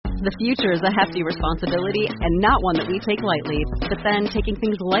The future is a hefty responsibility and not one that we take lightly. But then taking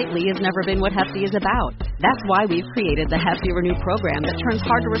things lightly has never been what Hefty is about. That's why we've created the Hefty Renew program that turns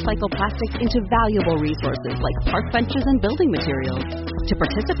hard-to-recycle plastics into valuable resources like park benches and building materials. To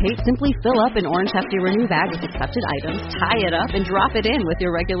participate, simply fill up an orange Hefty Renew bag with accepted items, tie it up, and drop it in with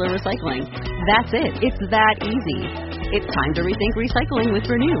your regular recycling. That's it. It's that easy. It's time to rethink recycling with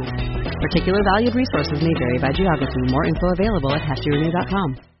Renew. Particular valued resources may vary by geography. More info available at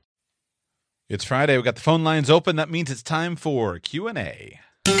heftyrenew.com. It's Friday. We've got the phone lines open. That means it's time for Q&A.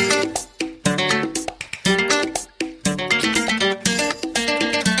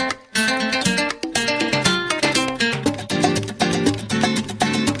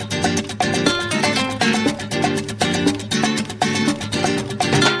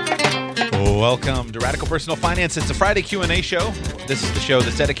 Welcome to Radical Personal Finance. It's a Friday Q&A show. This is the show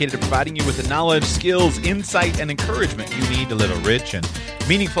that's dedicated to providing you with the knowledge, skills, insight, and encouragement you need to live a rich and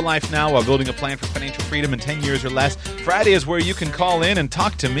meaningful life now while building a plan for financial freedom in 10 years or less. Friday is where you can call in and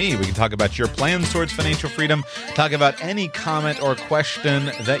talk to me. We can talk about your plans towards financial freedom, talk about any comment or question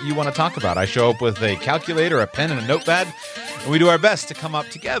that you want to talk about. I show up with a calculator, a pen, and a notepad, and we do our best to come up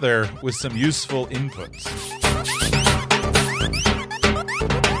together with some useful inputs.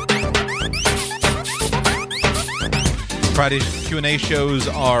 Friday's Q&A shows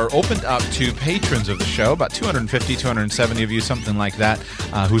are opened up to patrons of the show, about 250, 270 of you, something like that,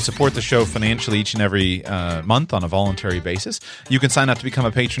 who support the show financially each and every month on a voluntary basis. You can sign up to become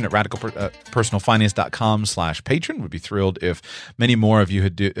a patron at radicalpersonalfinance.com/patron. Would be thrilled if many more of you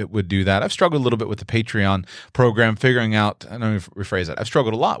would do that. I've struggled a little bit with the Patreon program, figuring out, I don't know, rephrase that. I've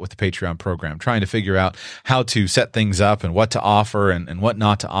struggled a lot with the Patreon program, trying to figure out how to set things up and what to offer and what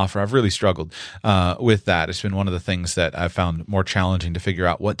not to offer. I've really struggled with that. It's been one of the things that I've found more challenging to figure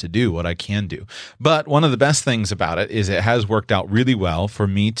out what to do, what I can do. But one of the best things about it is it has worked out really well for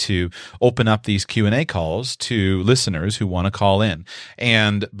me to open up these Q&A calls to listeners who want to call in.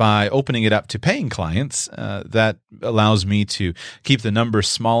 And by opening it up to paying clients, that allows me to keep the numbers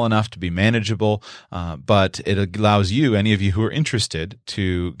small enough to be manageable, but it allows you, any of you who are interested,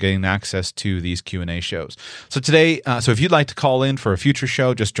 to gain access to these Q&A shows. So today, so if you'd like to call in for a future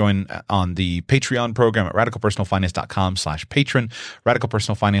show, just join on the Patreon program at radicalpersonalfinance.com/patron,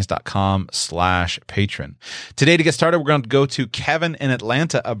 radicalpersonalfinance.com/patron. Today, to get started, we're going to go to Kevin in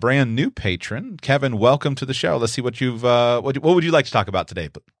Atlanta, a brand new patron. Kevin, welcome to the show. Let's see what you've what would you like to talk about today?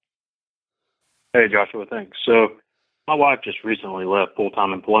 Hey, Joshua, thanks. So my wife just recently left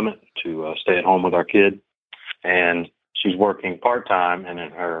full-time employment to stay at home with our kid, and she's working part-time, and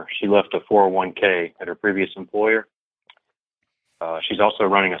she left a 401k at her previous employer. She's also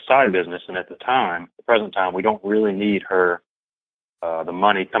running a side business, and at the present time, we don't really need her, the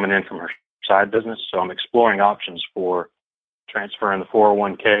money coming in from her side business. So I'm exploring options for transferring the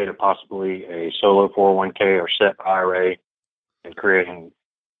 401k to possibly a solo 401k or SEP IRA and creating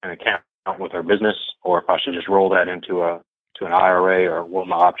an account with her business, or if I should just roll that into an IRA, or what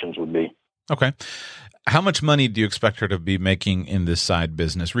my options would be. Okay. How much money do you expect her to be making in this side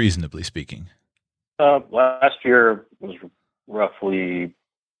business, reasonably speaking? Last year was roughly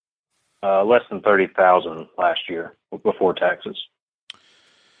less than $30,000 last year before taxes.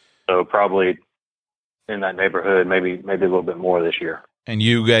 So probably in that neighborhood, maybe a little bit more this year. And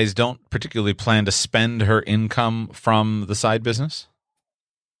you guys don't particularly plan to spend her income from the side business?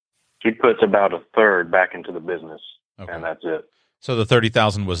 She puts about a third back into the business, okay, and that's it. So the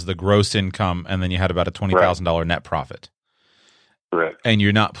 $30,000 was the gross income, and then you had about a $20,000 net profit. Correct. And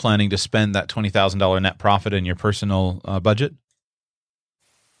you're not planning to spend that $20,000 net profit in your personal budget?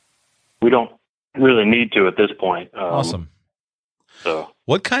 We don't really need to at this point. Awesome. So,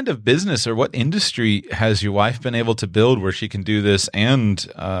 what kind of business or what industry has your wife been able to build where she can do this and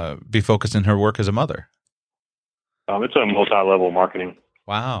be focused in her work as a mother? It's a multi-level marketing.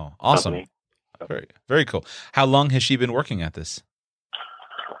 Wow. Awesome. Company. Very, very cool. How long has she been working at this?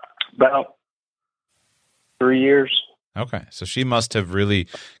 About 3 years. Okay. So she must have really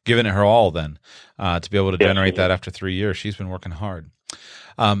given it her all then to be able to generate that after 3 years. She's been working hard.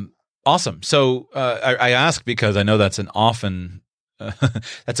 Awesome. So I ask because I know that's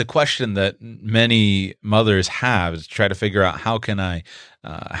that's a question that many mothers have, is to try to figure out how can I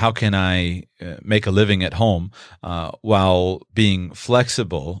make a living at home while being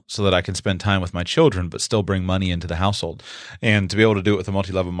flexible so that I can spend time with my children but still bring money into the household. And to be able to do it with a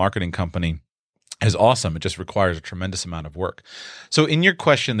multi-level marketing company is awesome. It just requires a tremendous amount of work. So in your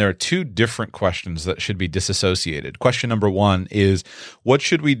question, there are two different questions that should be disassociated. Question number one is, what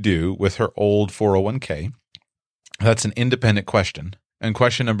should we do with her old 401k? That's an independent question. And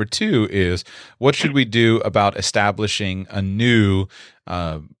question number two is, what should we do about establishing a new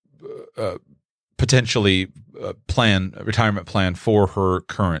potentially retirement plan for her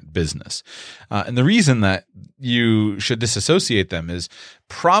current business. And the reason that you should disassociate them is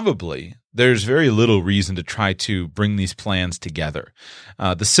probably there's very little reason to try to bring these plans together.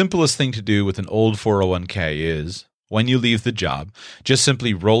 The simplest thing to do with an old 401k is when you leave the job, just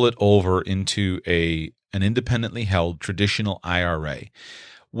simply roll it over into an independently held traditional IRA.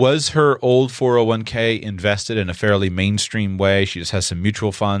 Was her old 401k invested in a fairly mainstream way? She just has some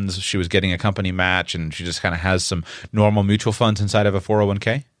mutual funds. She was getting a company match, and she just kind of has some normal mutual funds inside of a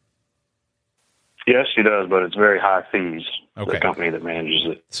 401k? Yes, she does, but it's very high fees. Okay. The company that manages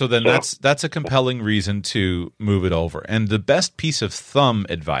it. So then that's a compelling reason to move it over. And the best piece of thumb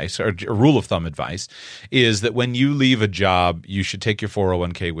advice, or rule of thumb advice, is that when you leave a job, you should take your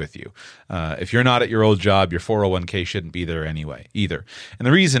 401k with you. If you're not at your old job, your 401k shouldn't be there anyway, either. And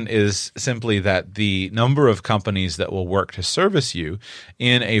the reason is simply that the number of companies that will work to service you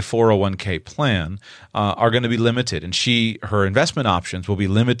in a 401k plan are going to be limited. And her investment options will be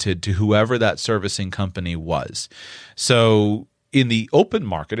limited to whoever that servicing company was. So in the open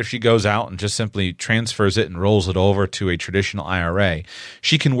market, if she goes out and just simply transfers it and rolls it over to a traditional IRA,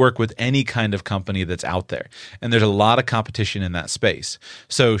 she can work with any kind of company that's out there. And there's a lot of competition in that space.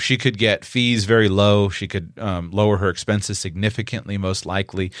 So she could get fees very low. She could lower her expenses significantly, most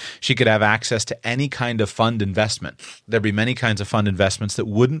likely. She could have access to any kind of fund investment. There'd be many kinds of fund investments that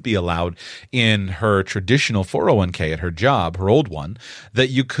wouldn't be allowed in her traditional 401k at her job, her old one, that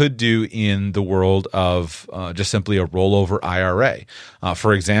you could do in the world of just simply a rollover IRA.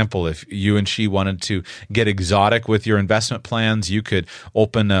 For example, if you and she wanted to get exotic with your investment plans, you could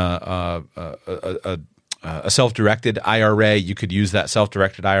open a self-directed IRA. You could use that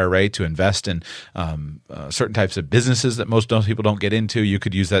self-directed IRA to invest in certain types of businesses that most people don't get into. You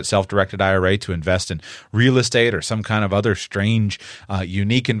could use that self-directed IRA to invest in real estate or some kind of other strange,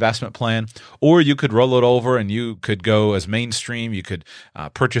 unique investment plan. Or you could roll it over and you could go as mainstream. You could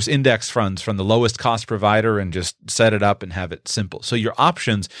purchase index funds from the lowest cost provider and just set it up and have it simple. So your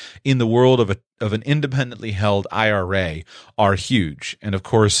options in the world of an independently held IRA are huge. And of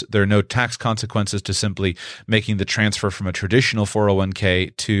course, there are no tax consequences to simply making the transfer from a traditional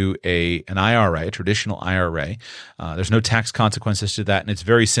 401k to an IRA, a traditional IRA. There's no tax consequences to that, and it's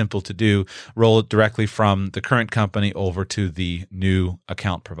very simple to do. Roll it directly from the current company over to the new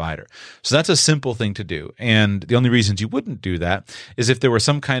account provider. So that's a simple thing to do. And the only reasons you wouldn't do that is if there were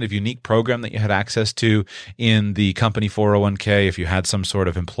some kind of unique program that you had access to in the company 401k, if you had some sort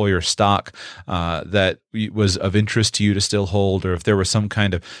of employer stock that was of interest to you to still hold, or if there was some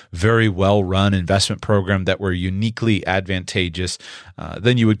kind of very well-run investment program that were uniquely advantageous,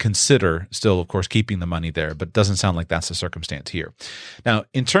 then you would consider still, of course, keeping the money there. But it doesn't sound like that's the circumstance here. Now,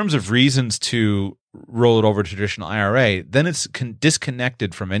 in terms of reasons to roll it over to traditional IRA, then it's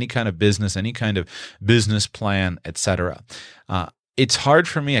disconnected from any kind of business, any kind of business plan, etc. It's hard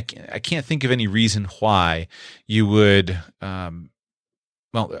for me. I can't think of any reason why you would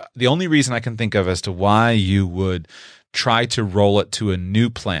well, the only reason I can think of as to why you would try to roll it to a new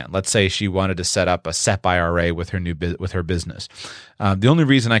plan. Let's say she wanted to set up a SEP IRA with her business. The only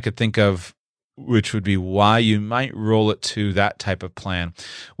reason I could think of, which would be why you might roll it to that type of plan,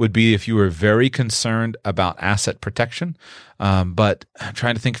 would be if you were very concerned about asset protection. But I'm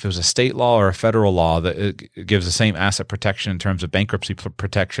trying to think if it was a state law or a federal law that it gives the same asset protection in terms of bankruptcy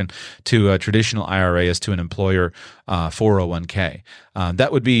protection to a traditional IRA as to an employer 401k.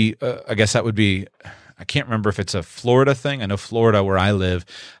 That would be, I guess that would be, I can't remember if it's a Florida thing. I know Florida, where I live,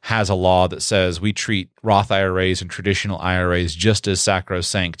 has a law that says we treat Roth IRAs and traditional IRAs just as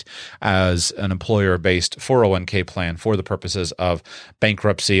sacrosanct as an employer-based 401k plan for the purposes of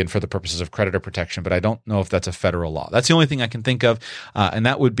bankruptcy and for the purposes of creditor protection. But I don't know if that's a federal law. That's the only thing I can think of. And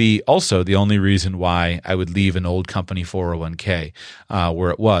that would be also the only reason why I would leave an old company 401k where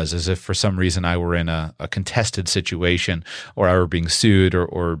it was, as if for some reason I were in a contested situation or I were being sued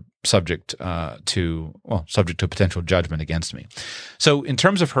or subject to a potential judgment against me. So in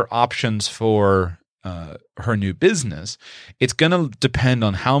terms of her options for her new business, it's going to depend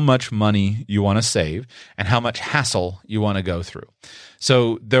on how much money you want to save and how much hassle you want to go through.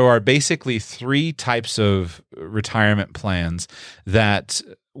 So there are basically three types of retirement plans let's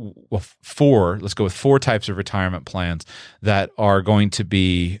go with four types of retirement plans that are going to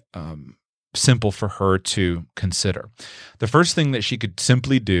be simple for her to consider. The first thing that she could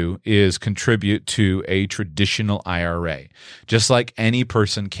simply do is contribute to a traditional IRA, just like any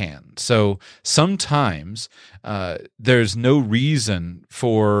person can. So sometimes there's no reason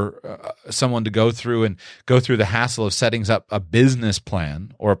for someone to go through the hassle of setting up a business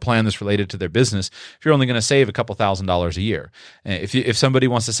plan or a plan that's related to their business if you're only going to save a couple $1,000s a year. If somebody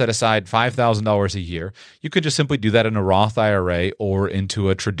wants to set aside $5,000 a year, you could just simply do that in a Roth IRA or into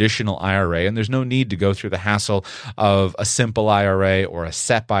a traditional IRA, and there's no need to go through the hassle of a simple IRA or a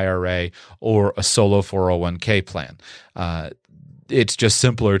SEP IRA or a solo 401k plan. It's just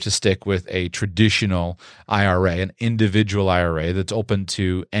simpler to stick with a traditional IRA, an individual IRA that's open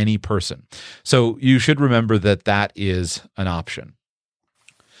to any person. So you should remember that that is an option.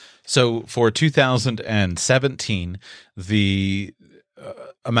 So for 2017, the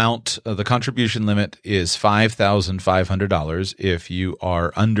the contribution limit is $5,500 if you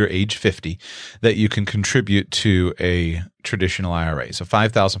are under age 50 that you can contribute to a traditional IRA. So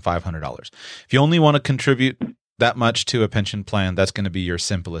 $5,500. If you only want to contribute that much to a pension plan, that's going to be your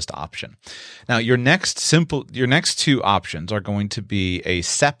simplest option. Now, your next two options are going to be a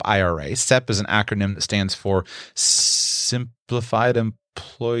SEP IRA. SEP is an acronym that stands for Simplified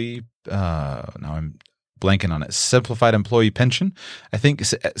Employee. Now I'm blanking on it. Simplified Employee Pension. I think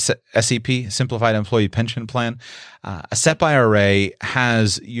SEP, Simplified Employee Pension Plan. A SEP IRA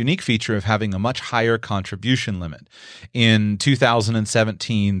has a unique feature of having a much higher contribution limit. In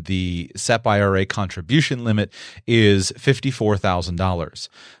 2017, the SEP IRA contribution limit is $54,000.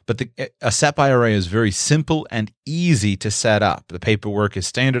 But a SEP IRA is very simple and easy to set up. The paperwork is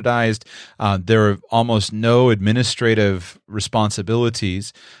standardized. There are almost no administrative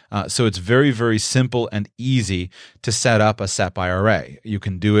responsibilities. So it's very, very simple and easy to set up a SEP IRA. You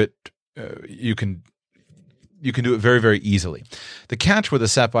can do it. You can do it very, very easily. The catch with a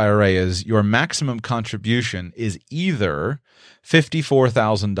SEP IRA is your maximum contribution is either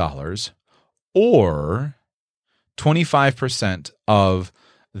 $54,000 or 25%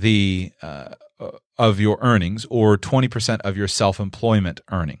 of your earnings, or 20% of your self-employment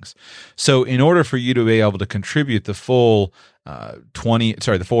earnings. So in order for you to be able to contribute the full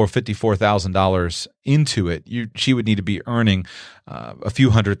 $54,000 into it, she would need to be earning a few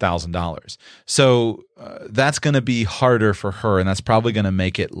 $100,000. So that's going to be harder for her, and that's probably going to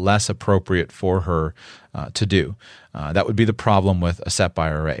make it less appropriate for her to do. That would be the problem with a SEP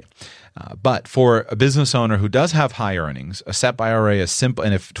IRA. But for a business owner who does have high earnings, a SEP IRA is simple.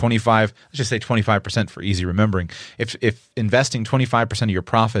 And if 25% for easy remembering, if investing 25% of your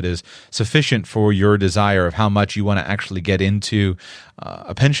profit is sufficient for your desire of how much you want to actually get into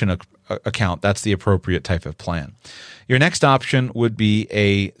a pension account, that's the appropriate type of plan. Your next option would be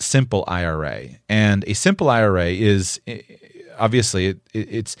a simple IRA. And a simple IRA is obviously,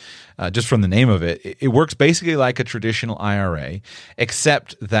 it's just from the name of it, it works basically like a traditional IRA,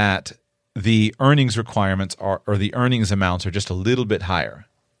 except that the earnings requirements or the earnings amounts are just a little bit higher.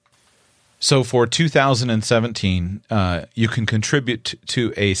 So for 2017, you can contribute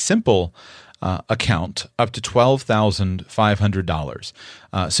to a simple account up to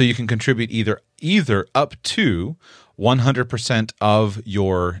 $12,500. So you can contribute either up to 100% of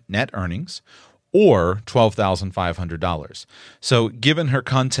your net earnings or $12,500. So given her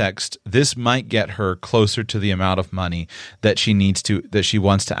context, this might get her closer to the amount of money that she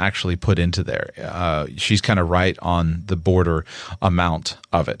wants to actually put into there. She's kind of right on the border amount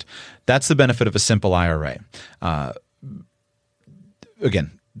of it. That's the benefit of a simple IRA.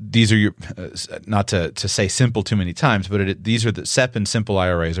 Again, these are your not to say simple too many times, but these are the SEP and simple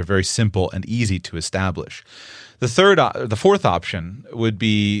IRAs are very simple and easy to establish. The fourth option would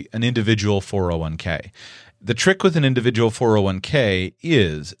be an individual 401k. The trick with an individual 401k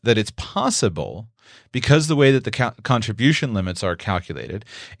is that it's possible, because the way that the contribution limits are calculated,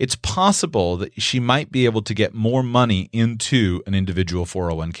 it's possible that she might be able to get more money into an individual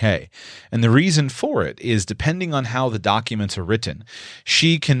 401k. And the reason for it is, depending on how the documents are written,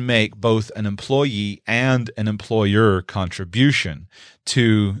 she can make both an employee and an employer contribution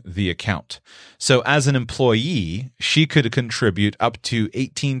to the account. So as an employee, she could contribute up to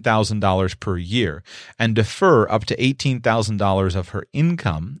 $18,000 per year and defer up to $18,000 of her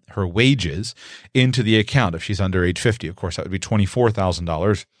income, her wages, into the account if she's under age 50. Of course, that would be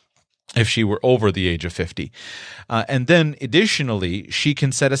 $24,000 if she were over the age of 50. And then additionally, she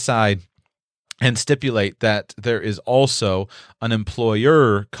can set aside and stipulate that there is also an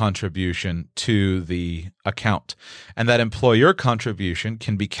employer contribution to the account. And that employer contribution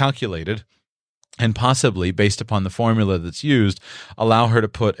can be calculated and possibly, based upon the formula that's used, allow her to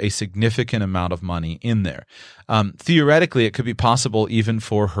put a significant amount of money in there. Theoretically, it could be possible even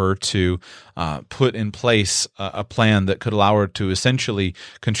for her to put in place a plan that could allow her to essentially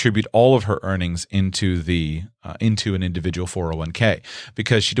contribute all of her earnings into an individual 401k,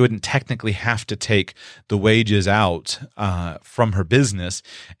 because she wouldn't technically have to take the wages out from her business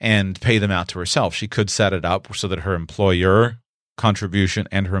and pay them out to herself. She could set it up so that her employer contribution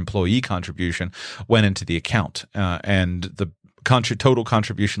and her employee contribution went into the account, and the total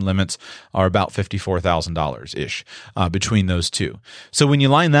contribution limits are about $54,000 ish between those two. So when you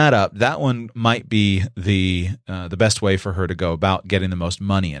line that up, that one might be the best way for her to go about getting the most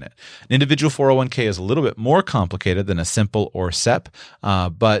money in it. An individual 401k is a little bit more complicated than a simple or SEP,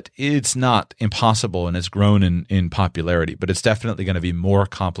 but it's not impossible, and it's grown in popularity. But it's definitely going to be more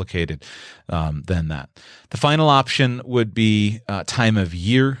complicated than that. The final option would be time of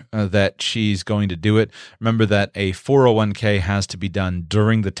year that she's going to do it. Remember that a 401k has to be done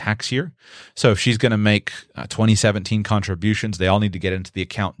during the tax year. So if she's going to make 2017 contributions, they all need to get into the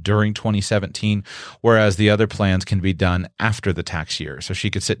account during 2017, whereas the other plans can be done after the tax year. So she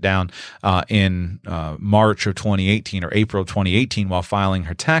could sit down in March of 2018 or April of 2018 while filing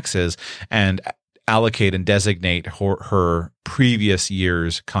her taxes and allocate and designate her previous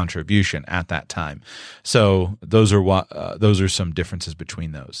year's contribution at that time. So those are some differences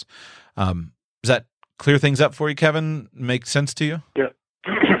between those. Does that clear things up for you, Kevin? Make sense to you? Yeah,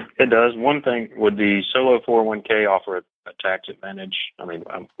 it does. One thing, would the solo 401k offer a tax advantage? I mean,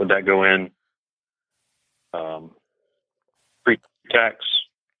 would that go in pre-tax?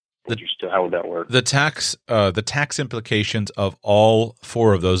 How would that work? The tax implications of all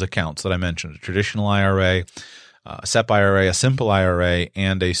four of those accounts that I mentioned: a traditional IRA, a SEP IRA, a simple IRA,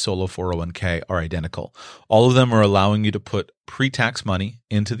 and a solo 401k are identical. All of them are allowing you to put pre-tax money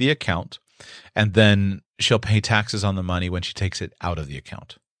into the account, and then she'll pay taxes on the money when she takes it out of the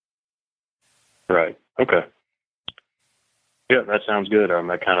account. Right. Okay. Yeah, that sounds good.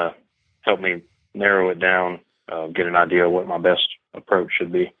 That kind of helped me narrow it down, get an idea of what my best approach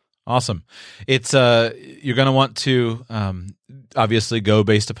should be. Awesome. It's you're going to want to obviously go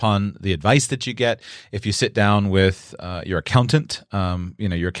based upon the advice that you get. If you sit down with your accountant,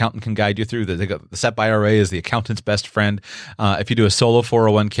 your accountant can guide you through. The SEP IRA is the accountant's best friend. If you do a solo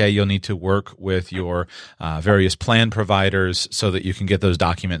 401k, you'll need to work with your various plan providers so that you can get those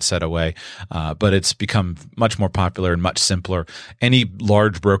documents set away. But it's become much more popular and much simpler. Any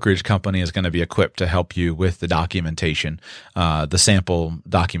large brokerage company is going to be equipped to help you with the documentation, the sample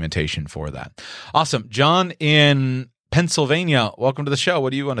documentation for that. Awesome. John in Pennsylvania, welcome to the show.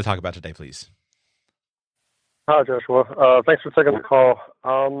 What do you want to talk about today, please? Hi, Joshua. Thanks for taking the call.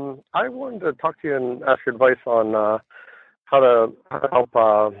 I wanted to talk to you and ask your advice on how to help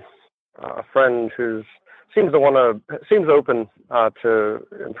a friend who seems open to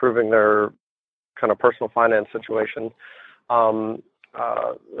improving their kind of personal finance situation. My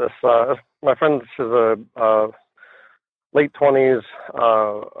friend is a late 20s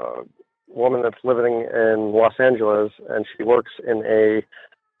woman that's living in Los Angeles, and she works in a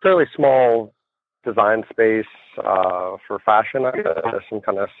fairly small design space for fashion, I guess, some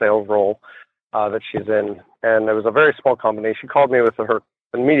kind of sales role that she's in. And it was a very small company. She called me with her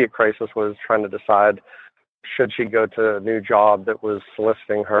immediate crisis was trying to decide, should she go to a new job that was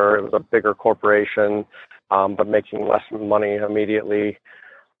soliciting her? It was a bigger corporation, but making less money immediately.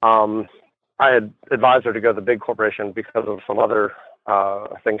 I had advised her to go to the big corporation because of some other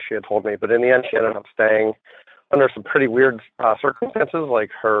things she had told me. But in the end, she ended up staying under some pretty weird circumstances,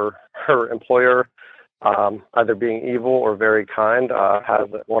 like her employer either being evil or very kind has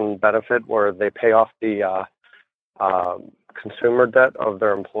one benefit where they pay off the consumer debt of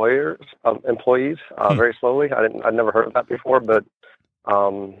their employees very slowly. I'd never heard of that before, but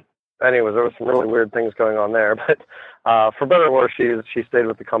anyways, there was some really weird things going on there. But for better or worse, she stayed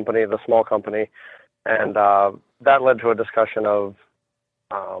with the company, the small company, and that led to a discussion of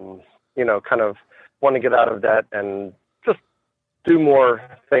kind of wanting to get out of debt and just do more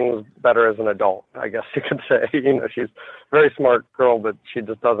things better as an adult, I guess you could say. She's a very smart girl, but she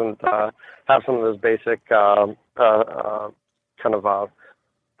just doesn't have some of those basic kind of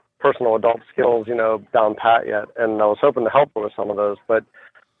personal adult skills, down pat yet. And I was hoping to help her with some of those. But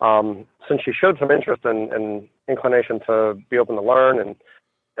since she showed some interest and inclination to be open to learn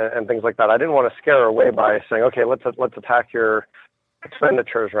and things like that, I didn't want to scare her away by saying, okay, let's attack your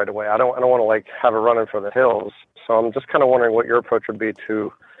expenditures right away. I don't want to have her running for the hills. So I'm just kind of wondering what your approach would be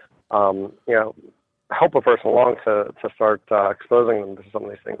to, help a person along to start exposing them to some of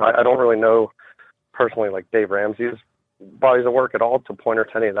these things. I don't really know personally like Dave Ramsey's bodies of work at all to point her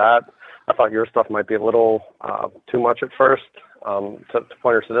to any of that. I thought your stuff might be a little too much at first to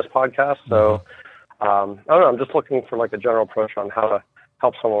point her to this podcast. So I don't know. I'm just looking for like a general approach on how to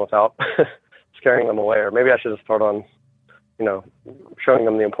help someone without scaring them away. Or maybe I should just start on, showing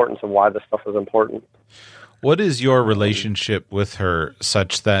them the importance of why this stuff is important. What is your relationship with her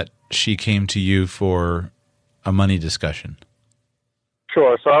such that she came to you for a money discussion?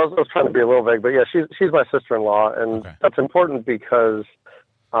 Sure. So I was trying to be a little vague, but yeah, she's my sister-in-law, and that's important because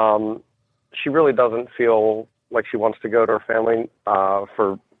she really doesn't feel like she wants to go to her family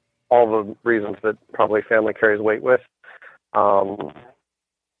for all the reasons that probably family carries weight with. And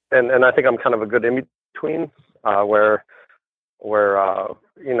I think I'm kind of a good in-between where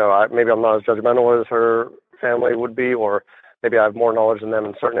maybe I'm not as judgmental as her family would be, or maybe I have more knowledge than them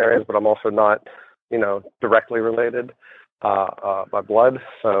in certain areas, but I'm also not, directly related by blood.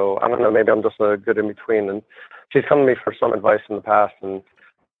 So I don't know, maybe I'm just a good in-between. And she's come to me for some advice in the past, and,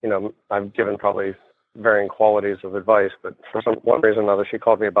 I've given probably varying qualities of advice, but for one reason or another, she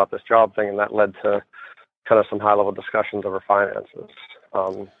called me about this job thing, and that led to kind of some high-level discussions of her finances.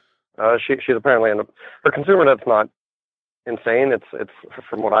 She's apparently her consumer debt's not insane. It's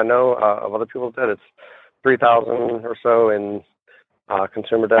from what I know of other people's debt, it's $3,000 or so in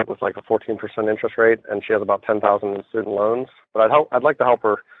consumer debt with like a 14% interest rate, and she has about $10,000 in student loans. But I'd like to help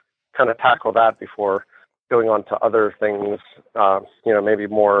her kind of tackle that before going on to other things. Maybe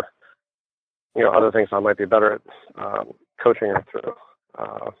more, other things I might be better at coaching her through.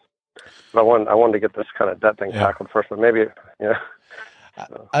 But I wanted to get this kind of debt thing tackled first, but maybe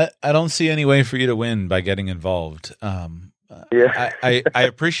I don't see any way for you to win by getting involved. I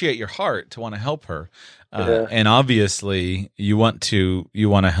appreciate your heart to want to help her, and obviously you want to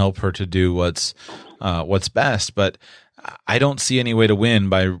help her to do what's best. But I don't see any way to win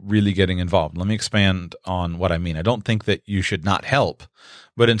by really getting involved. Let me expand on what I mean. I don't think that you should not help,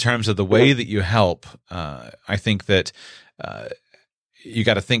 but in terms of the way that you help, I think that you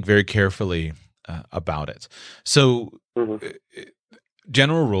got to think very carefully about it. So.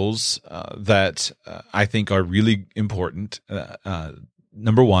 General rules that I think are really important.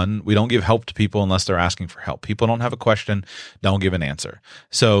 Number one, we don't give help to people unless they're asking for help. People don't have a question, don't give an answer.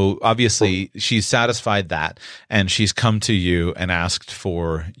 So obviously she's satisfied that, and she's come to you and asked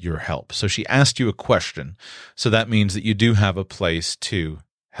for your help. So she asked you a question. So that means that you do have a place to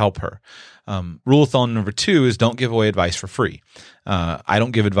help her. Rule of thumb number 2 is don't give away advice for free. I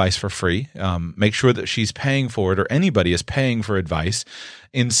don't give advice for free. Make sure that she's paying for it, or anybody is paying for advice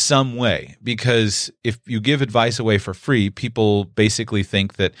in some way, because if you give advice away for free, people basically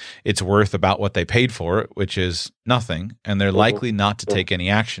think that it's worth about what they paid for it, which is nothing, and they're likely not to take any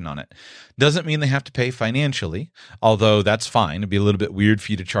action on it. Doesn't mean they have to pay financially, although that's fine. It'd be a little bit weird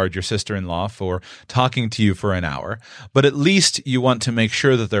for you to charge your sister-in-law for talking to you for an hour, but at least you want to make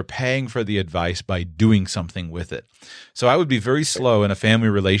sure that they're paying for the advice by doing something with it. So I would be very slow in a family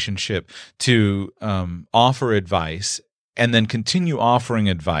relationship to offer advice and then continue offering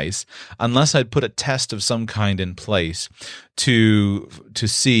advice unless I'd put a test of some kind in place to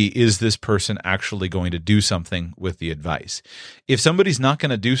see, is this person actually going to do something with the advice? If somebody's not going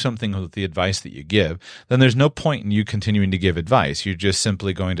to do something with the advice that you give, then there's no point in you continuing to give advice. You're just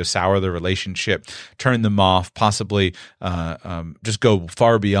simply going to sour the relationship, turn them off, possibly just go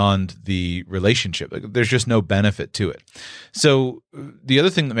far beyond the relationship. There's just no benefit to it. So the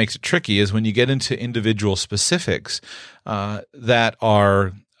other thing that makes it tricky is when you get into individual specifics that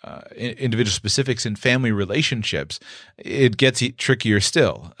are individual specifics in family relationships, it gets trickier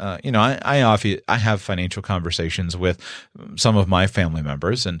still. I have financial conversations with some of my family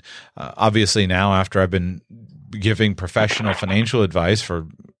members, and obviously now, after I've been giving professional financial advice for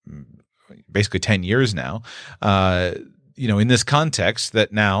basically 10 years now, in this context,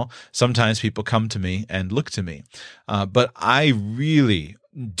 that now sometimes people come to me and look to me, but I really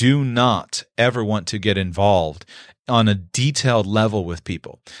do not ever want to get involved on a detailed level with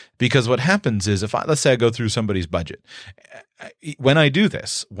people, because what happens is, let's say I go through somebody's budget, when I do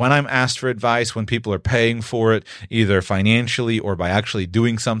this, when I'm asked for advice, when people are paying for it, either financially or by actually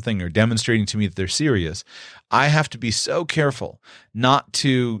doing something or demonstrating to me that they're serious, I have to be so careful not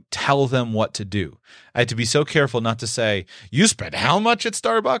to tell them what to do. I have to be so careful not to say, you spent how much at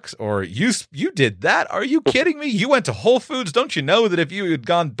Starbucks? Or you did that? Are you kidding me? You went to Whole Foods. Don't you know that if you had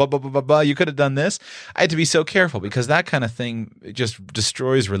gone blah, blah, blah, blah, blah, you could have done this? I had to be so careful, because that kind of thing just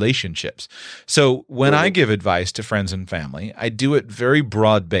destroys relationships. So when I give advice to friends and family, I do it very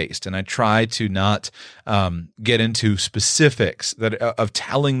broad-based, and I try to not get into specifics of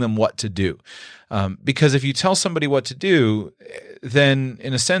telling them what to do. Because if you tell somebody what to do, then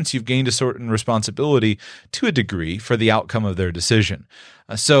in a sense, you've gained a certain responsibility to a degree for the outcome of their decision.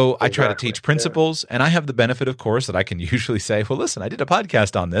 So I try to teach principles, and I have the benefit, of course, that I can usually say, well, listen, I did a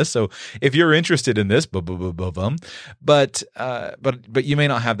podcast on this, so if you're interested in this, but you may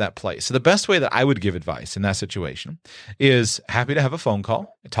not have that place. So the best way that I would give advice in that situation is happy to have a phone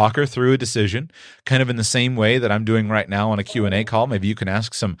call, talk her through a decision, kind of in the same way that I'm doing right now on a Q&A call. Maybe you can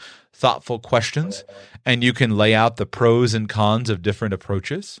ask some thoughtful questions, and you can lay out the pros and cons of different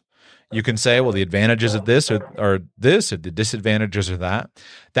approaches. You can say, well, the advantages of this or this, or the disadvantages are that.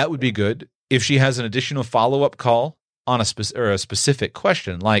 That would be good. If she has an additional follow-up call on a specific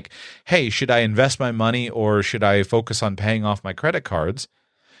question, like, hey, should I invest my money or should I focus on paying off my credit cards?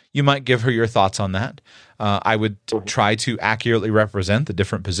 You might give her your thoughts on that. I would try to accurately represent the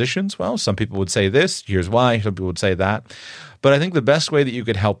different positions. Well, some people would say this, here's why, some people would say that. But I think the best way that you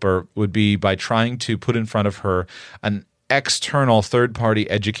could help her would be by trying to put in front of her an external third-party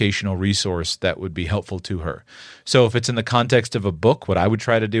educational resource that would be helpful to her. So if it's in the context of a book, what I would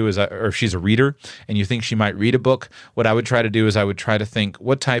try to do is, or if she's a reader and you think she might read a book, what I would try to do is I would try to think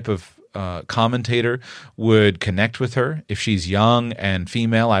what type of commentator would connect with her. If she's young and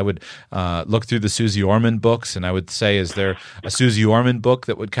female, I would look through the Susie Orman books, and I would say, is there a Susie Orman book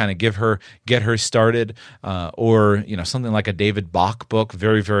that would kind of get her started, or something like a David Bach book,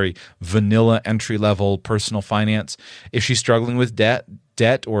 very, very vanilla entry level personal finance. If she's struggling with debt,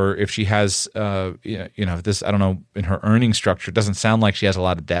 or if she has, this, I don't know, in her earning structure, it doesn't sound like she has a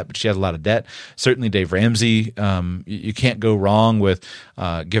lot of debt, but she has a lot of debt. Certainly Dave Ramsey, you can't go wrong with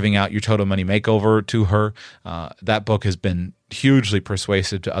giving out Your Total Money Makeover to her. That book has been hugely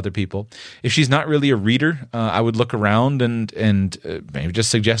persuasive to other people. If she's not really a reader, I would look around and maybe just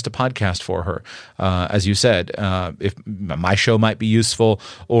suggest a podcast for her. As you said, if my show might be useful,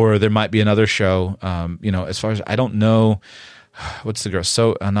 or there might be another show, as far as I don't know, what's the girl?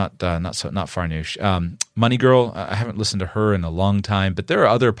 So not Farnoosh. Money Girl. I haven't listened to her in a long time, but there are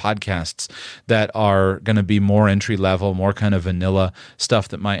other podcasts that are going to be more entry level, more kind of vanilla stuff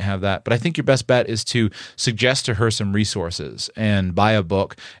that might have that. But I think your best bet is to suggest to her some resources and buy a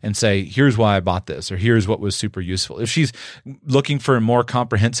book and say, here's why I bought this, or here's what was super useful. If she's looking for more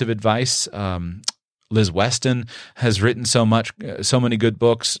comprehensive advice, Liz Weston has written so many good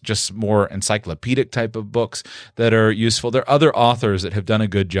books, just more encyclopedic type of books that are useful. There are other authors that have done a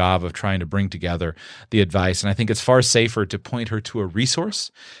good job of trying to bring together the advice, and I think it's far safer to point her to a resource.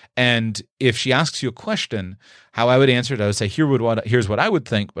 And if she asks you a question, how I would answer it, I would say, here's what I would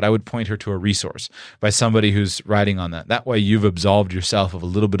think, but I would point her to a resource by somebody who's writing on that. That way you've absolved yourself of a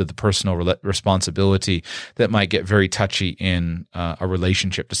little bit of the personal responsibility that might get very touchy in a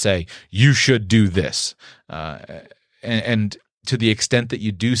relationship to say, you should do this. And to the extent that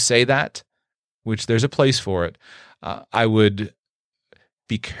you do say that, which there's a place for it, I would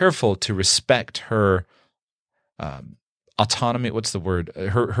be careful to respect her autonomy. What's the word?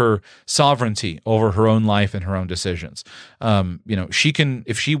 Her sovereignty over her own life and her own decisions. She can,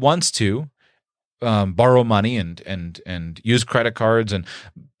 if she wants to, borrow money and use credit cards and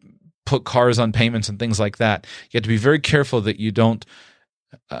put cars on payments and things like that. You have to be very careful that you don't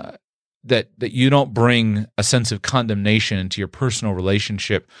that you don't bring a sense of condemnation into your personal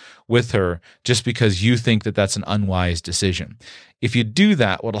relationship with her just because you think that that's an unwise decision. If you do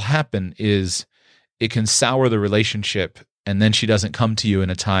that, what'll happen is it can sour the relationship, and then she doesn't come to you in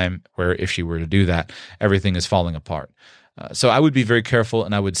a time where, if she were to do that, everything is falling apart. So I would be very careful,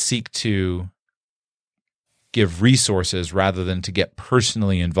 and I would seek to give resources rather than to get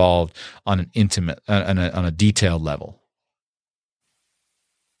personally involved on an intimate, on a detailed level.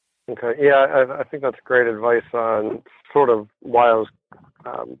 Okay, yeah, I think that's great advice on sort of why I was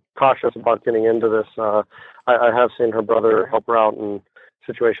cautious about getting into this. I have seen her brother help her out in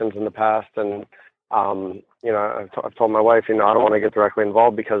situations in the past, and I've told my wife, I don't want to get directly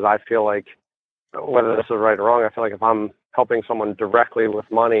involved because I feel like, whether this is right or wrong, I feel like if I'm helping someone directly with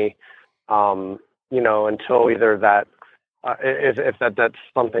money, until either that, if that's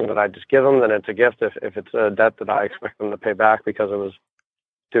something that I just give them, then it's a gift. If it's a debt that I expect them to pay back because it was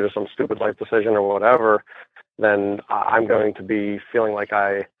due to some stupid life decision or whatever, then I'm going to be feeling like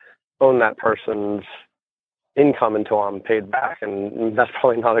I own that person's income until I'm paid back, and that's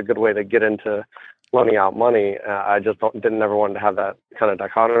probably not a good way to get into loaning out money. I just didn't ever want to have that kind of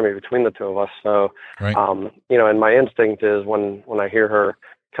dichotomy between the two of us. So, right. And my instinct is when I hear her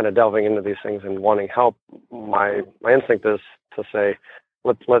kind of delving into these things and wanting help, my instinct is to say,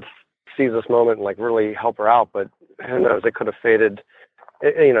 let's seize this moment and like really help her out. But who knows? It could have faded.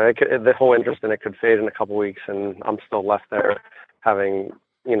 The whole interest in it could fade in a couple of weeks, and I'm still left there having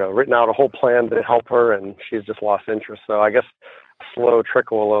written out a whole plan to help her, and she's just lost interest. So I guess slow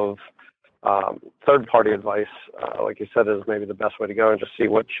trickle of third-party advice, like you said, is maybe the best way to go, and just see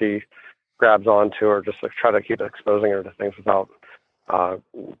what she grabs onto, or just like, try to keep exposing her to things without,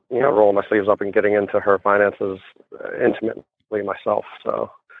 rolling my sleeves up and getting into her finances intimately myself.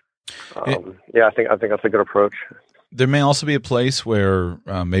 So, I think that's a good approach. There may also be a place where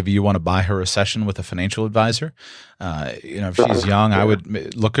maybe you want to buy her a session with a financial advisor. If she's young, I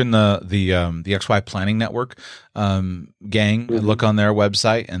would look in the XY Planning Network gang and look on their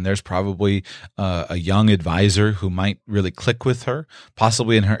website, and there's probably a young advisor who might really click with her,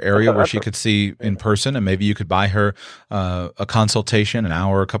 possibly in her area where she could see in person, and maybe you could buy her a consultation, an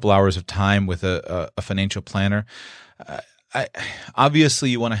hour, a couple hours of time with a financial planner. Obviously,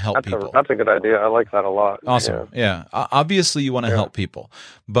 you want to help people. That's a good idea. I like that a lot. Awesome. Yeah. Obviously, you want to help people.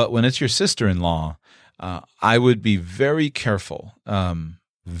 But when it's your sister-in-law, I would be very careful,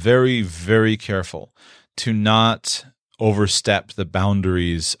 very, very careful to not overstep the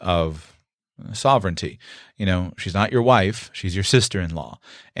boundaries of sovereignty. She's not your wife. She's your sister-in-law.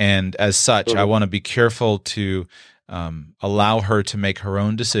 And as such, I want to be careful to allow her to make her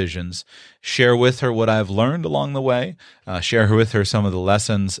own decisions, share with her what I've learned along the way, share with her some of the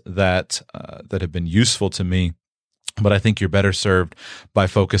lessons that have been useful to me. But I think you're better served by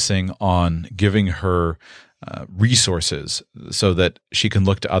focusing on giving her resources so that she can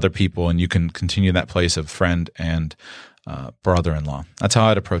look to other people and you can continue that place of friend and brother-in-law. That's how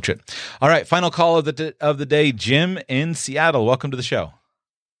I'd approach it. All right, final call of the day, Jim in Seattle. Welcome to the show.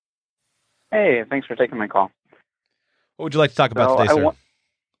 Hey, thanks for taking my call. What would you like to talk about today, sir?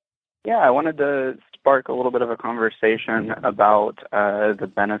 I wanted to spark a little bit of a conversation about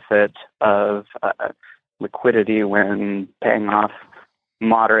the benefit of liquidity when paying off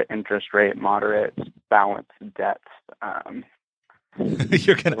moderate interest rate, moderate balance debts.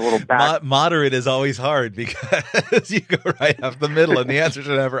 You're gonna moderate is always hard because you go right off the middle, and the answers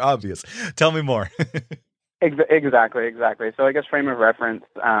are never obvious. Tell me more. Exactly. So I guess frame of reference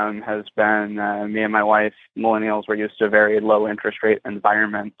has been me and my wife, millennials, were used to a very low interest rate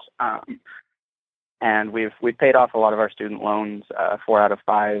environment, and we've paid off a lot of our student loans, 4 out of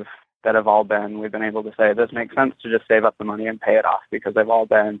 5 that have all been. We've been able to say this makes sense to just save up the money and pay it off because they've all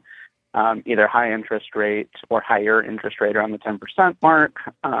been either high interest rate or higher interest rate around the 10% mark,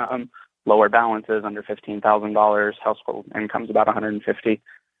 lower balances under $15,000, household income's about $150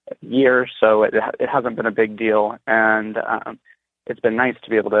 year, so it hasn't been a big deal, and it's been nice to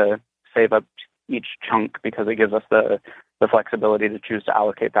be able to save up each chunk because it gives us the flexibility to choose to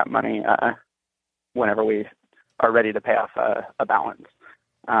allocate that money whenever we are ready to pay off a balance.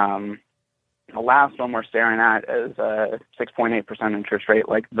 The last one we're staring at is a 6.8% interest rate,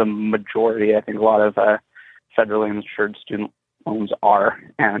 like the majority, I think a lot of federally insured student loans are,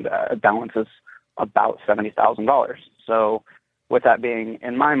 and balance is about $70,000. So with that being,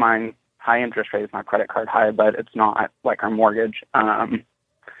 in my mind, high interest rate is not credit card high, but it's not like our mortgage.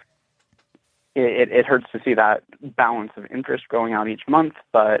 It hurts to see that balance of interest going out each month,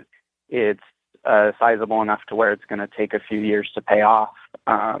 but it's sizable enough to where it's going to take a few years to pay off,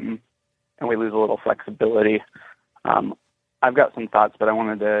 and we lose a little flexibility. I've got some thoughts, but I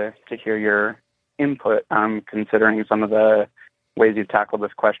wanted to hear your input, considering some of the ways you've tackled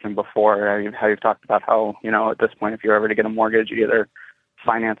this question before, how you've talked about how, at this point, if you're ever to get a mortgage, you either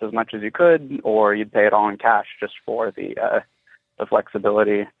finance as much as you could, or you'd pay it all in cash just for the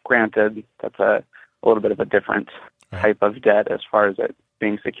flexibility. Granted, that's a little bit of a different type of debt as far as it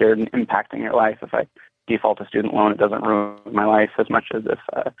being secured and impacting your life. If I default a student loan, it doesn't ruin my life as much as if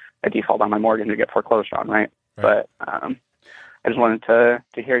I default on my mortgage and get foreclosed on, right? But I just wanted to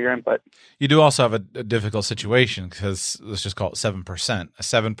hear your input. You do also have a difficult situation because let's just call it 7%. A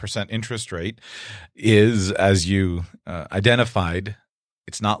 7% interest rate is, as you identified,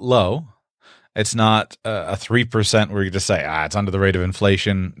 it's not low. It's not a 3% where you just say, it's under the rate of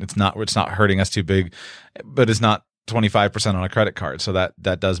inflation. It's not hurting us too big, but it's not 25% on a credit card. So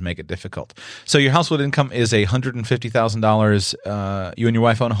that does make it difficult. So your household income is $150,000. You and your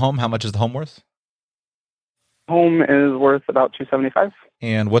wife own a home. How much is the home worth? Home is worth about $275,000.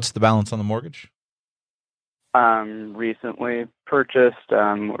 And what's the balance on the mortgage? Recently purchased.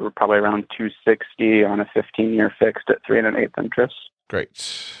 We're probably around $260,000 on a 15-year fixed at 3 1/8 interest.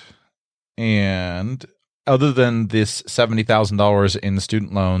 Great. And other than this $70,000 in the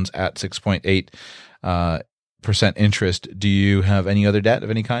student loans at 6.8% interest, do you have any other debt of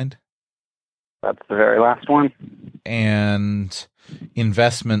any kind? That's the very last one. And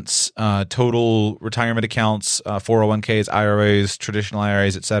investments, total retirement accounts, 401ks, IRAs, traditional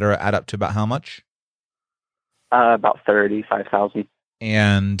IRAs, et cetera, add up to about how much? About $35,000.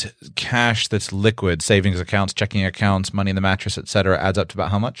 and cash that's liquid, savings accounts, checking accounts, money in the mattress, et cetera, adds up to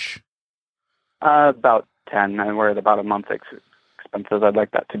about how much? About 10, and we're at about a month expenses. I'd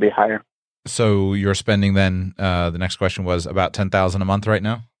like that to be higher. So you're spending then, the next question was about $10,000 a month right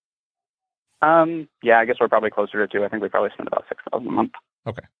now? Yeah, I guess we're probably closer to 2. I think we probably spend about $6,000 a month.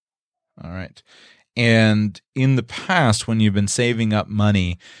 Okay. All right. And in the past, when you've been saving up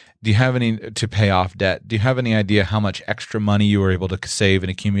money, do you have any to pay off debt? Do you have any idea how much extra money you were able to save and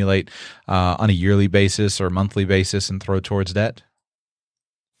accumulate on a yearly basis or monthly basis and throw towards debt?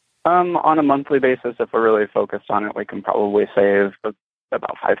 On a monthly basis, if we're really focused on it, we can probably save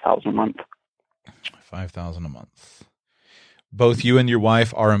about $5,000 a month. $5,000 a month. Both you and your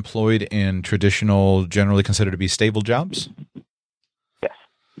wife are employed in traditional, generally considered to be stable jobs? Yes.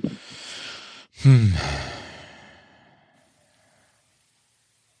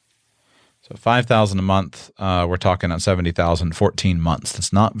 So $5,000 a month, we're talking on $70,000, 14 months.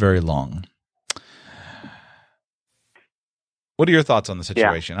 That's not very long. What are your thoughts on the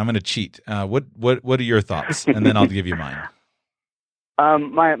situation? Yeah. I'm going to cheat. What are your thoughts? And then I'll give you mine.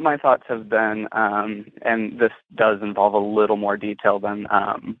 My thoughts have been, and this does involve a little more detail than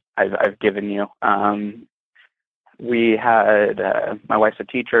I've given you. We had my wife's a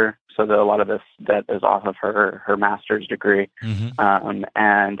teacher, so that a lot of this debt is off of her master's degree. Mm-hmm.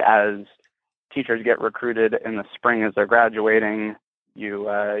 And as teachers get recruited in the spring as they're graduating, you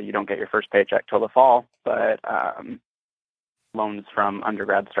don't get your first paycheck till the fall, but loans from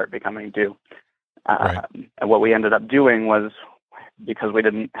undergrad start becoming due. Right. And what we ended up doing was, because we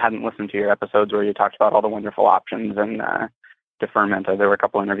hadn't listened to your episodes where you talked about all the wonderful options and deferment. There were a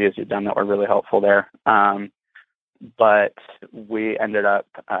couple interviews you'd done that were really helpful there. But we ended up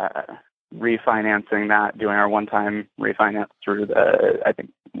refinancing that, doing our one-time refinance through I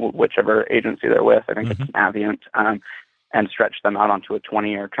think, whichever agency they're with. I think mm-hmm. it's Navient, and stretched them out onto a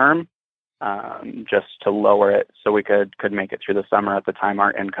 20-year term, just to lower it so we could make it through the summer. At the time,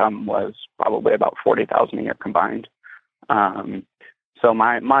 our income was probably about $40,000 a year combined. So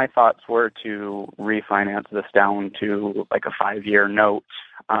my thoughts were to refinance this down to like a 5-year note.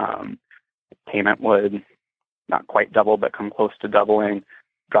 Payment would not quite double, but come close to doubling,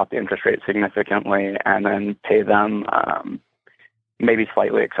 drop the interest rate significantly, and then pay them maybe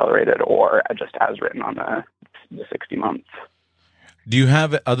slightly accelerated or just as written on the 60 months. Do you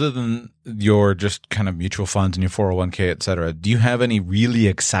have, other than your just kind of mutual funds and your 401k, et cetera, do you have any really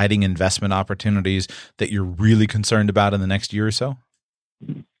exciting investment opportunities that you're really concerned about in the next year or so?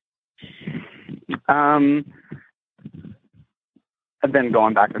 I've been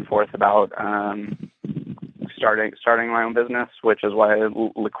going back and forth about starting my own business, which is why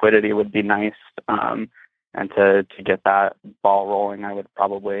liquidity would be nice. And to get that ball rolling, I would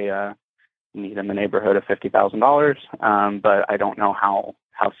probably need in the neighborhood of $50,000. But I don't know how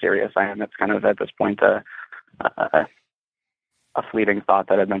serious I am. It's kind of at this point a fleeting thought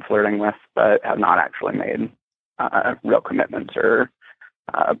that I've been flirting with, but have not actually made real commitments or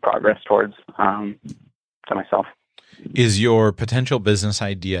progress towards to myself. Is your potential business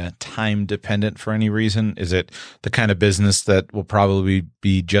idea time dependent for any reason? Is it the kind of business that will probably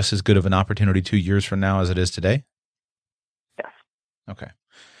be just as good of an opportunity 2 years from now as it is today? Yes. Okay.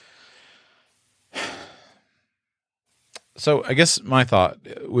 So I guess my thought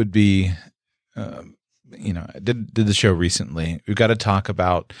would be, I did the show recently. We've got to talk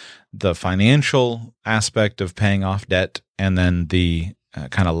about the financial aspect of paying off debt and then the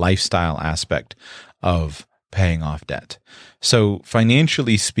kind of lifestyle aspect of paying off debt. So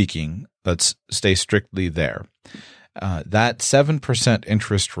financially speaking, let's stay strictly there. That 7%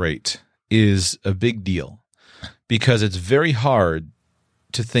 interest rate is a big deal because it's very hard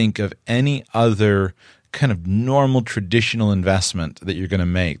to think of any other kind of normal traditional investment that you're going to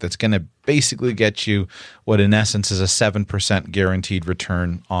make that's going to basically get you what in essence is a 7% guaranteed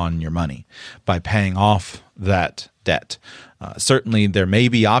return on your money by paying off that debt. Certainly there may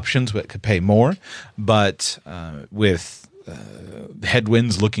be options that could pay more, but with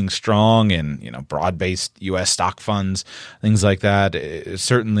headwinds looking strong and broad-based U.S. stock funds, things like that, it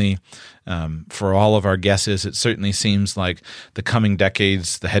certainly for all of our guesses, it certainly seems like the coming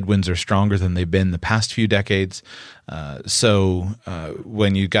decades, the headwinds are stronger than they've been the past few decades. So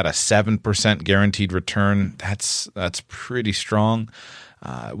when you've got a 7% guaranteed return, that's pretty strong.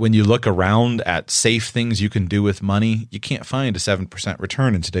 When you look around at safe things you can do with money, you can't find a 7%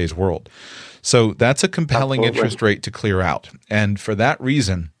 return in today's world. So that's a compelling interest rate to clear out. And for that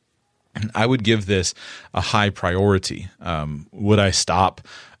reason, I would give this a high priority. Would I stop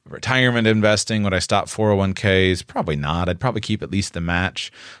Retirement investing, would I stop 401ks? Probably not. I'd probably keep at least the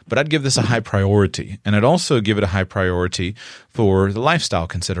match, but I'd give this a high priority. And I'd also give it a high priority for the lifestyle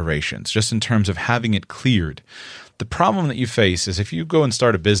considerations, just in terms of having it cleared. The problem that you face is if you go and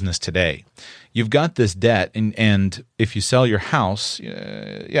start a business today, you've got this debt, and if you sell your house,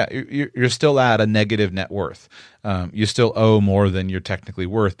 you're still at a negative net worth. You still owe more than you're technically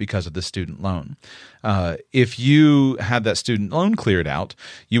worth because of the student loan. If you had that student loan cleared out,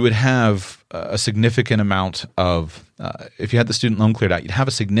 you would have a significant amount of, if you had the student loan cleared out, you'd have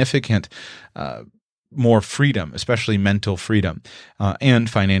a significant more freedom, especially mental freedom and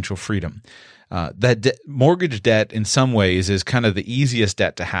financial freedom. Mortgage debt in some ways is kind of the easiest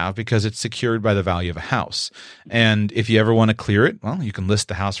debt to have because it's secured by the value of a house. And if you ever want to clear it, well, you can list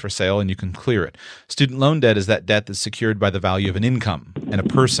the house for sale and you can clear it. Student loan debt is that debt that's secured by the value of an income and a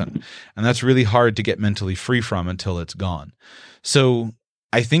person. And that's really hard to get mentally free from until it's gone. So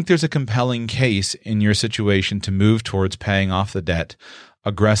I think there's a compelling case in your situation to move towards paying off the debt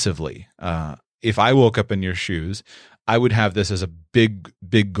aggressively. If I woke up in your shoes, I would have this as a big,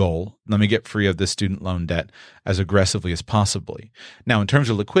 big goal. Let me get free of this student loan debt as aggressively as possibly. Now, in terms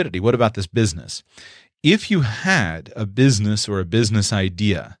of liquidity, what about this business? If you had a business or a business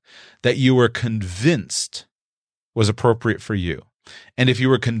idea that you were convinced was appropriate for you, and if you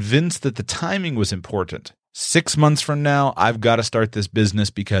were convinced that the timing was important, 6 months from now, I've got to start this business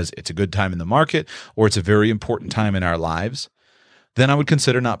because it's a good time in the market or it's a very important time in our lives, then I would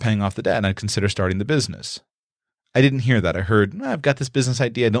consider not paying off the debt and I'd consider starting the business. I didn't hear that. I heard, I've got this business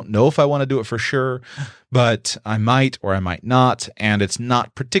idea. I don't know if I want to do it for sure, but I might or I might not, and it's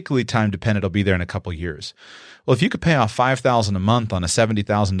not particularly time dependent. It'll be there in a couple years. Well, if you could pay off $5,000 a month on a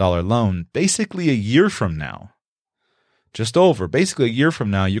 $70,000 loan, basically a year from now, basically a year from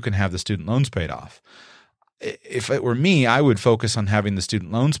now, you can have the student loans paid off. If it were me, I would focus on having the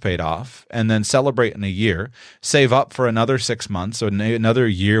student loans paid off and then celebrate in a year, save up for another 6 months or another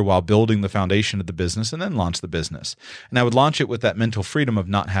year while building the foundation of the business, and then launch the business. And I would launch it with that mental freedom of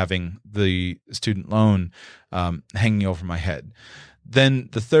not having the student loan hanging over my head. Then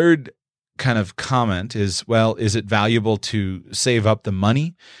the third kind of comment is, well, is it valuable to save up the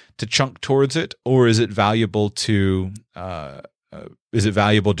money to chunk towards it, or is it valuable just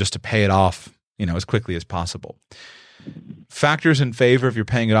to pay it off as quickly as possible? Factors in favor of you're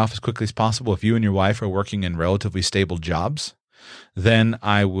paying it off as quickly as possible. If you and your wife are working in relatively stable jobs, then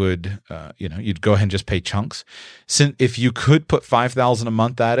I would, you'd go ahead and just pay chunks. If you could put $5,000 a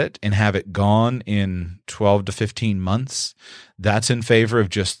month at it and have it gone in 12 to 15 months, that's in favor of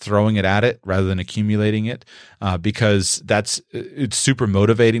just throwing it at it rather than accumulating it, because it's super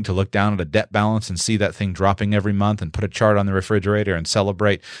motivating to look down at a debt balance and see that thing dropping every month and put a chart on the refrigerator and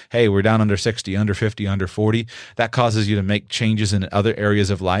celebrate, hey, we're down under 60, under 50, under 40. That causes you to make changes in other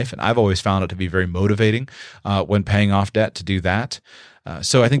areas of life. And I've always found it to be very motivating when paying off debt to do that.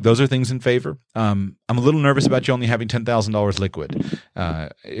 So I think those are things in favor. I'm a little nervous about you only having $10,000 liquid.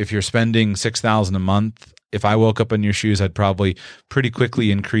 If you're spending $6,000 a month, if I woke up in your shoes, I'd probably pretty quickly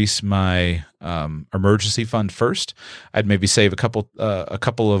increase my emergency fund first. I'd maybe save a couple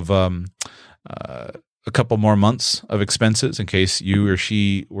more months of expenses in case you or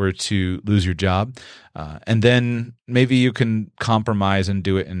she were to lose your job, and then maybe you can compromise and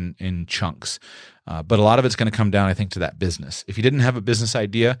do it in chunks. But a lot of it's going to come down, I think, to that business. If you didn't have a business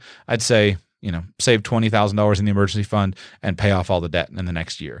idea, I'd say, save $20,000 in the emergency fund and pay off all the debt in the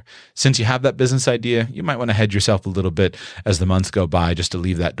next year. Since you have that business idea, you might want to hedge yourself a little bit as the months go by, just to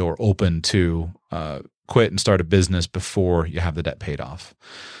leave that door open to quit and start a business before you have the debt paid off.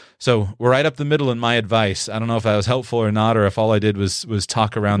 So we're right up the middle in my advice. I don't know if that was helpful or not, or if all I did was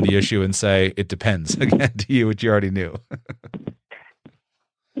talk around the issue and say it depends again to you, which you already knew.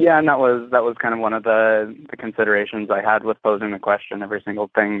 Yeah, and that was kind of one of the considerations I had with posing the question. Every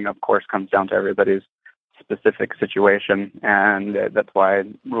single thing, of course, comes down to everybody's specific situation, and that's why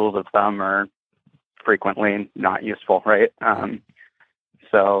rules of thumb are frequently not useful, right?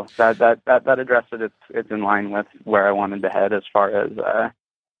 So that addressed it. It's in line with where I wanted to head as far as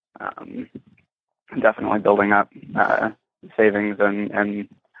definitely building up savings and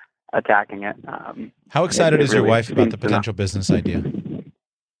attacking it. How excited is your wife about the potential business idea?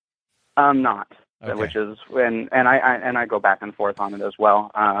 Not, okay. Which is and I go back and forth on it as well.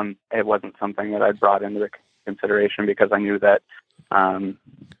 It wasn't something that I brought into the consideration because I knew that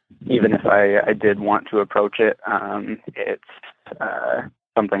even if I did want to approach it, it's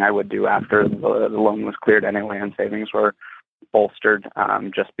something I would do after the loan was cleared anyway and savings were bolstered.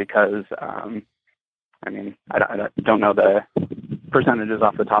 Just because I don't know the percentages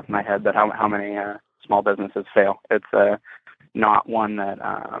off the top of my head, but how many small businesses fail. not one that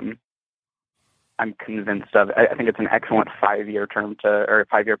I'm convinced of. I think it's an excellent 5-year term or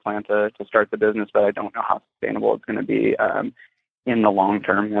 5-year plan to start the business, but I don't know how sustainable it's going to be in the long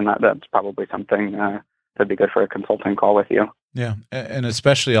term. And that's probably something that'd be good for a consulting call with you. Yeah. And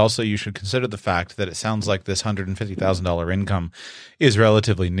especially also you should consider the fact that it sounds like this $150,000 income is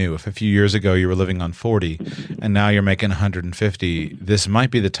relatively new. If a few years ago you were living on 40 and now you're making 150, this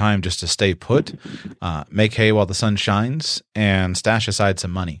might be the time just to stay put, make hay while the sun shines, and stash aside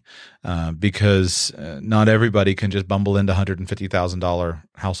some money because not everybody can just bumble into $150,000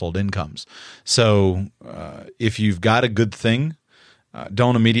 household incomes. So if you've got a good thing,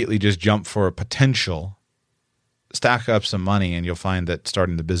 don't immediately just jump for a potential. Stack up some money and you'll find that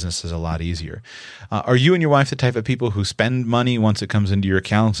starting the business is a lot easier. Are you and your wife the type of people who spend money once it comes into your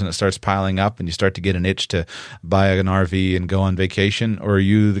accounts and it starts piling up and you start to get an itch to buy an RV and go on vacation? Or are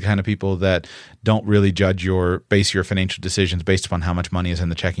you the kind of people that don't really base your financial decisions based upon how much money is in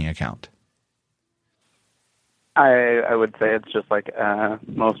the checking account? I would say it's just like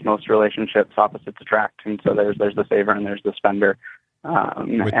most relationships, opposites attract. And so there's the saver and there's the spender.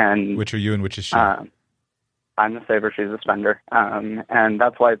 Which are you and which is she? I'm the saver, she's the spender. And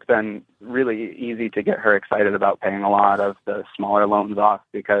that's why it's been really easy to get her excited about paying a lot of the smaller loans off,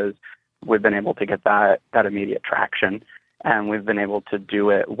 because we've been able to get that immediate traction. And we've been able to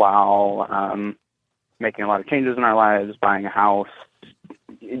do it while making a lot of changes in our lives, buying a house,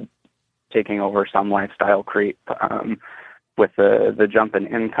 taking over some lifestyle creep. With the jump in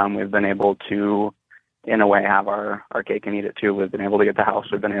income, we've been able to, in a way, have our cake and eat it too. We've been able to get the house.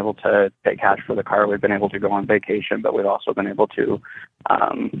 We've been able to pay cash for the car. We've been able to go on vacation, but we've also been able to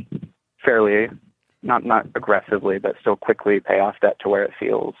fairly, not aggressively, but still quickly pay off debt to where it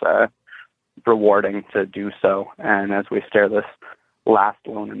feels rewarding to do so. And as we stare this last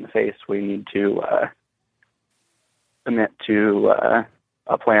loan in the face, we need to commit to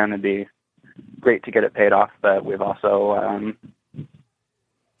a plan. It'd be great to get it paid off, but we've also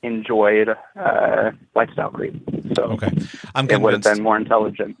enjoyed lifestyle creep. So okay. It would have been more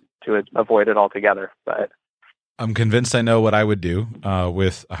intelligent to avoid it altogether. But I'm convinced I know what I would do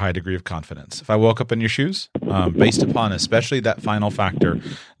with a high degree of confidence. If I woke up in your shoes, based upon especially that final factor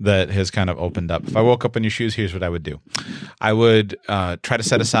that has kind of opened up, if I woke up in your shoes, here's what I would do. I would try to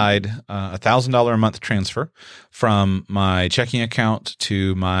set aside a $1,000 a month transfer from my checking account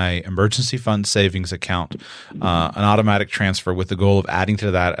to my emergency fund savings account, an automatic transfer with the goal of adding to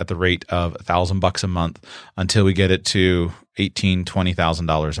that at the rate of $1,000 a month until we get it to $18,000,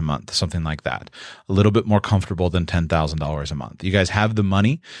 $20,000 a month, something like that. A little bit more comfortable than $10,000 a month. You guys have the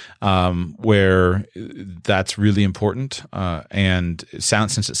money where that's really important. And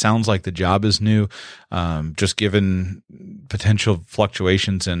since it sounds like the job is new, just given potential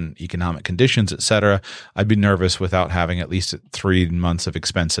fluctuations in economic conditions, et cetera, I'd be nervous without having at least 3 months of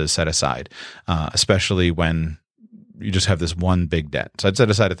expenses set aside, especially when you just have this one big debt. So I'd set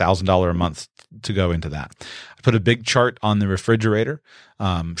aside $1,000 a month to go into that. I put a big chart on the refrigerator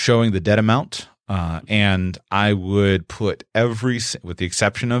showing the debt amount, and I would put with the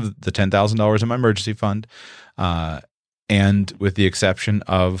exception of the $10,000 in my emergency fund, and with the exception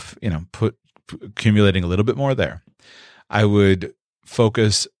of accumulating a little bit more there, I would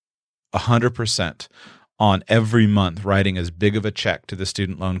focus 100% on every month writing as big of a check to the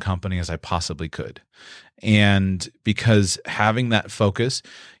student loan company as I possibly could. And because having that focus,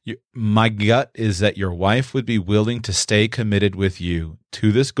 my gut is that your wife would be willing to stay committed with you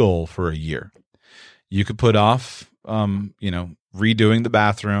to this goal for a year. You could put off, redoing the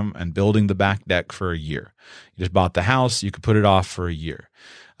bathroom and building the back deck for a year. You just bought the house, you could put it off for a year.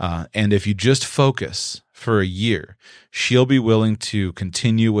 And if you just focus for a year, she'll be willing to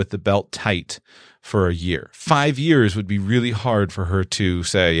continue with the belt tight for a year. 5 years would be really hard for her to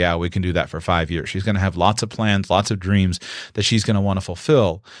say, yeah, we can do that for 5 years. She's going to have lots of plans, lots of dreams that she's going to want to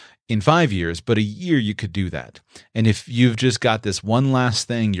fulfill in 5 years, but a year you could do that. And if you've just got this one last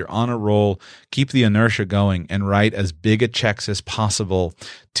thing, you're on a roll, keep the inertia going and write as big a checks as possible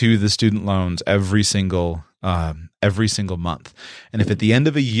to the student loans every single month. And if at the end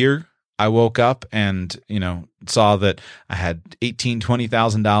of a year, I woke up and, saw that I had $18,000,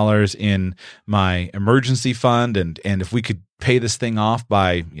 $20,000 in my emergency fund. And if we could pay this thing off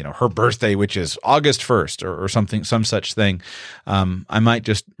by, her birthday, which is August 1st or something, some such thing, I might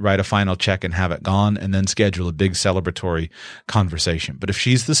just write a final check and have it gone and then schedule a big celebratory conversation. But if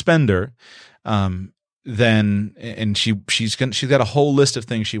she's the spender, then and she's got a whole list of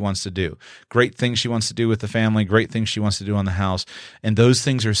things she wants to do. Great things she wants to do with the family, great things she wants to do on the house, and those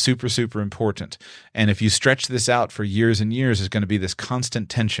things are super, super important. And if you stretch this out for years and years, there's going to be this constant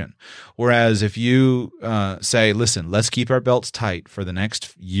tension. Whereas if you say, listen, let's keep our belts tight for the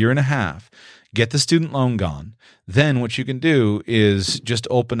next year and a half, get the student loan gone, then what you can do is just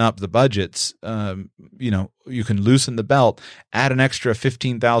open up the budgets. You can loosen the belt, add an extra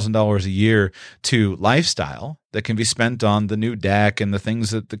 $15,000 a year to lifestyle that can be spent on the new deck and the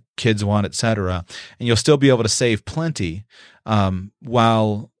things that the kids want, et cetera. And you'll still be able to save plenty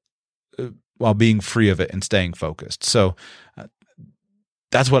while being free of it and staying focused. So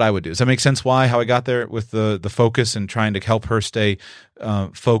that's what I would do. Does that make sense how I got there with the focus and trying to help her stay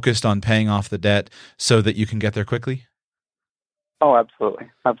focused on paying off the debt so that you can get there quickly? Oh, absolutely.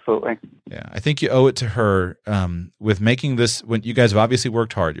 Absolutely. Yeah. I think you owe it to her with making this, when you guys have obviously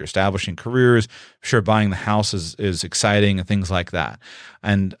worked hard, you're establishing careers, sure, buying the house is exciting and things like that.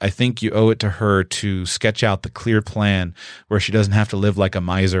 And I think you owe it to her to sketch out the clear plan where she doesn't have to live like a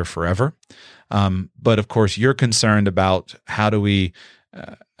miser forever. But of course, you're concerned about how do we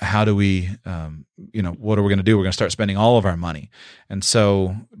what are we going to do? We're going to start spending all of our money. And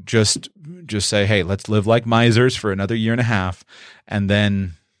so just say, hey, let's live like misers for another year and a half. And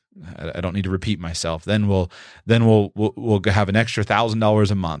then I don't need to repeat myself. Then we'll have an extra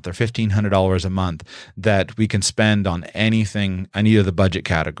 $1,000 a month or $1,500 a month that we can spend on any of the budget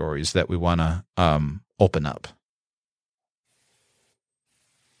categories that we want to open up.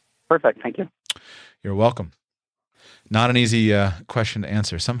 Perfect. Thank you. You're welcome. Not an easy question to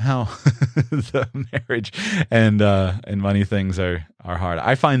answer. Somehow the marriage and money things are hard.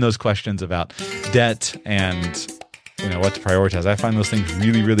 I find those questions about debt and what to prioritize, I find those things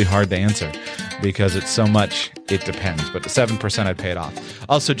really, really hard to answer because it's so much, it depends. But the 7%, I'd pay it off.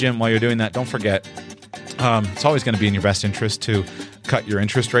 Also, Jim, while you're doing that, don't forget, it's always going to be in your best interest to cut your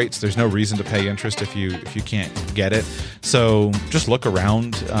interest rates. There's no reason to pay interest if you can't get it. So just look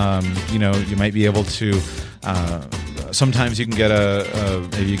around. You might be able to. Sometimes you can get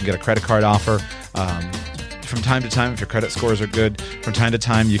maybe you can get a credit card offer. From time to time, if your credit scores are good, from time to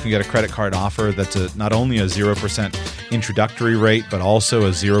time you can get a credit card offer that's not only a 0% introductory rate, but also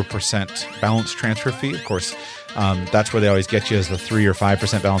a 0% balance transfer fee. Of course, that's where they always get you as the 3 or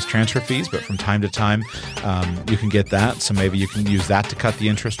 5% balance transfer fees. But from time to time, you can get that. So maybe you can use that to cut the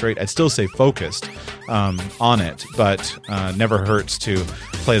interest rate. I'd still say focused on it, but never hurts to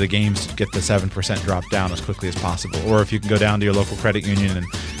play the games to get the 7% drop down as quickly as possible. Or if you can go down to your local credit union and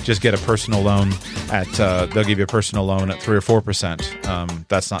just get a personal loan at, they'll give you a personal loan at 3 or 4%.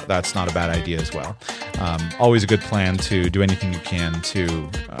 That's not a bad idea as well. Always a good plan to do anything you can to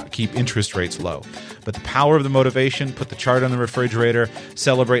keep interest rates low. But the power of the motivation, put the chart on the refrigerator,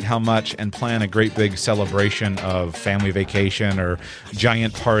 celebrate how much, and plan a great big celebration of family vacation or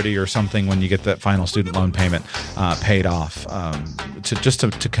giant party or something when you get that final student loan payment paid off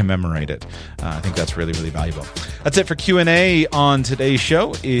to commemorate it. I think that's really, really valuable. That's it for Q&A on today's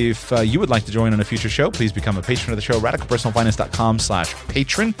show. If you would like to join on a future show, please become a patron of the show,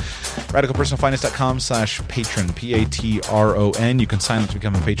 radicalpersonalfinance.com/patron, radicalpersonalfinance.com/patron, Patron. You can sign up to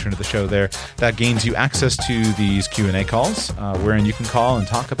become a patron of the show there. That gains you access to these Q&A calls, wherein you can call and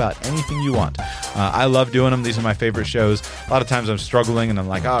talk about anything you want. I love doing them. These are my favorite shows. A lot of times I'm struggling and I'm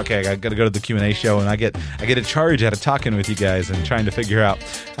like, oh, okay, I got to go to the Q&A show, and I get a charge out of talking with you guys and trying to figure out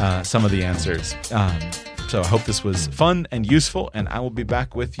some of the answers. So I hope this was fun and useful, and I will be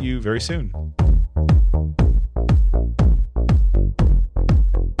back with you very soon.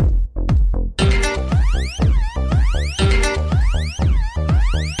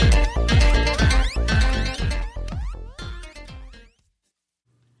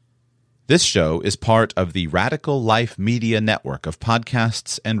 This show is part of the Radical Life Media network of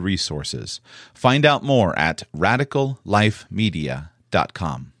podcasts and resources. Find out more at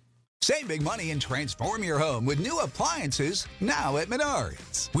radicallifemedia.com. Save big money and transform your home with new appliances now at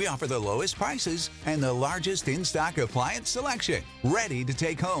Menards. We offer the lowest prices and the largest in-stock appliance selection. Ready to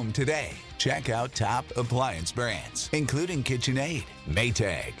take home today. Check out top appliance brands, including KitchenAid,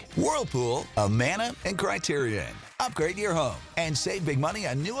 Maytag, Whirlpool, Amana, and Criterion. Upgrade your home and save big money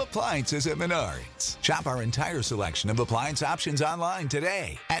on new appliances at Menards. Shop our entire selection of appliance options online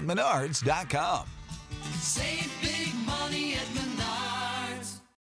today at Menards.com. Save big